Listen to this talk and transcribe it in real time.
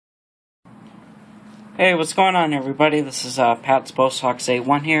Hey, what's going on, everybody? This is Pat's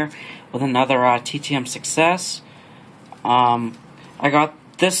BoSox81 here with another TTM success. I got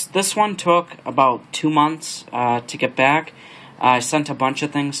this one took about 2 months to get back. I sent a bunch of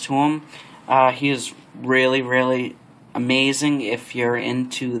things to him. He is really amazing if you're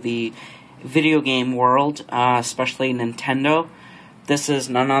into the video game world, especially Nintendo. This is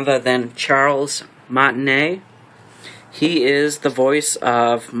none other than Charles Martinet. He is the voice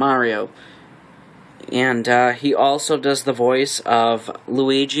of Mario. And he also does the voice of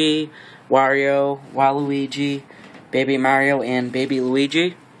Luigi, Wario, Waluigi, Baby Mario, and Baby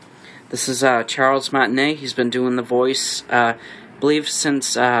Luigi. This is Charles Martinet. He's been doing the voice, I believe,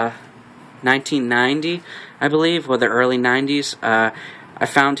 since 1990, I believe, or the early 90s. I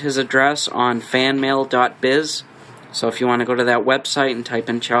found his address on fanmail.biz. So if you want to go to that website and type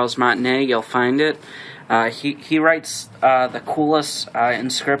in Charles Martinet, you'll find it. He writes the coolest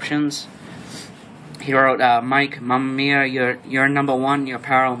inscriptions. He wrote, Mike, Mamma Mia, you're number one, you're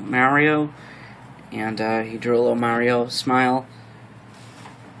pal Mario. And he drew a little Mario smile.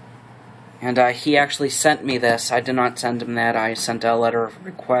 And he actually sent me this. I did not send him that. I sent a letter of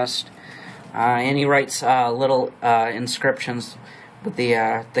request. And he writes little inscriptions with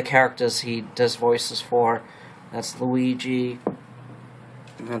the characters he does voices for. That's Luigi.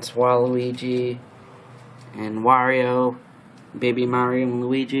 And that's Waluigi. And Wario. Baby Mario and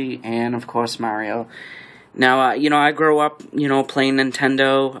Luigi, and of course Mario. Now, I grew up, playing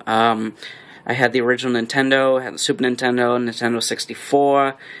Nintendo. I had the original Nintendo, had the Super Nintendo, Nintendo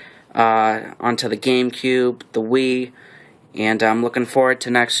 64, onto the GameCube, the Wii, and I'm looking forward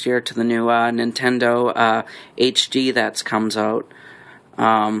to next year to the new Nintendo HD that comes out.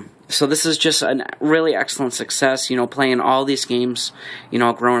 So this is just a really excellent success, playing all these games,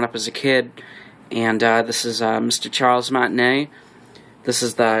 growing up as a kid. And this is Mr. Charles Martinet. This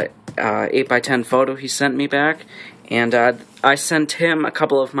is the 8x10 photo he sent me back. And I sent him a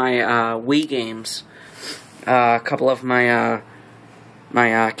couple of my Wii games. A couple of my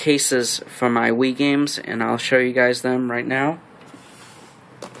my cases for my Wii games. And I'll show you guys them right now.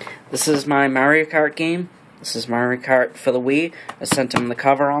 This is my Mario Kart game. This is Mario Kart for the Wii. I sent him the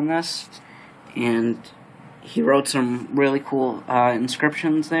cover on this. And he wrote some really cool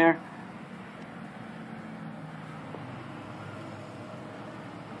inscriptions there.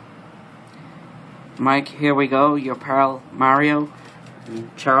 Mike, here we go, your pal Mario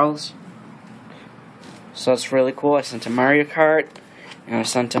and Charles. So it's really cool. I sent him Mario Kart, and I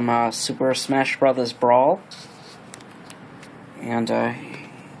sent him Super Smash Bros. Brawl. And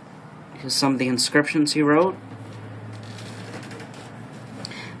here's some of the inscriptions he wrote.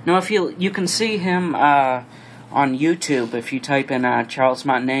 Now, if you can see him on YouTube, if you type in Charles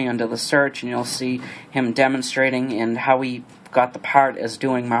Martinet under the search, and you'll see him demonstrating and how he got the part as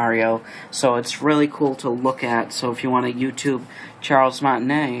doing Mario. So it's really cool to look at. So if you want to YouTube Charles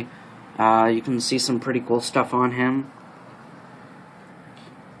Martinet, you can see some pretty cool stuff on him.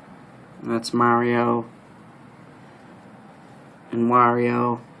 That's Mario and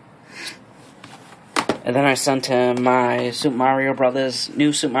Wario. And then I sent him my new Super Mario Brothers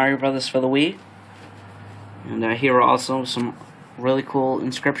for the Wii. And here are also some really cool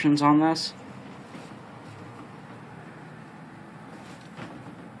inscriptions on this.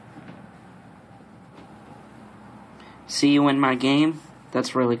 See you in my game.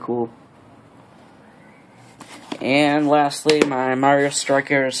 That's really cool. And lastly, my Mario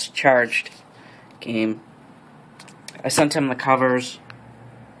Strikers Charged game. I sent him the covers.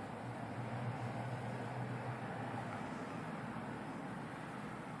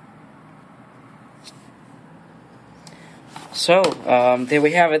 So, there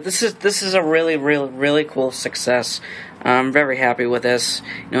we have it. This is a really cool success. I'm very happy with this.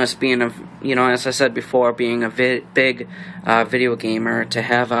 It's being as I said before, being a big video gamer, to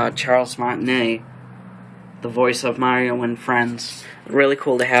have Charles Martinet, the voice of Mario and Friends, really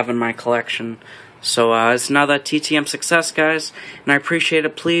cool to have in my collection. So, it's another TTM success, guys, and I appreciate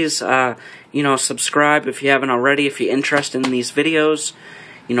it. Please, subscribe if you haven't already. If you're interested in these videos,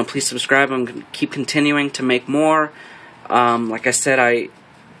 please subscribe and keep continuing to make more. Like I said, I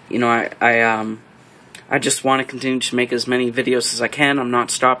just want to continue to make as many videos as I can. I'm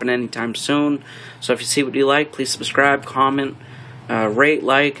not stopping anytime soon. So if you see what you like, please subscribe, comment, rate,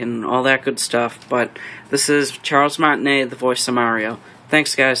 like, and all that good stuff. But this is Charles Martinet, the voice of Mario.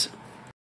 Thanks, guys.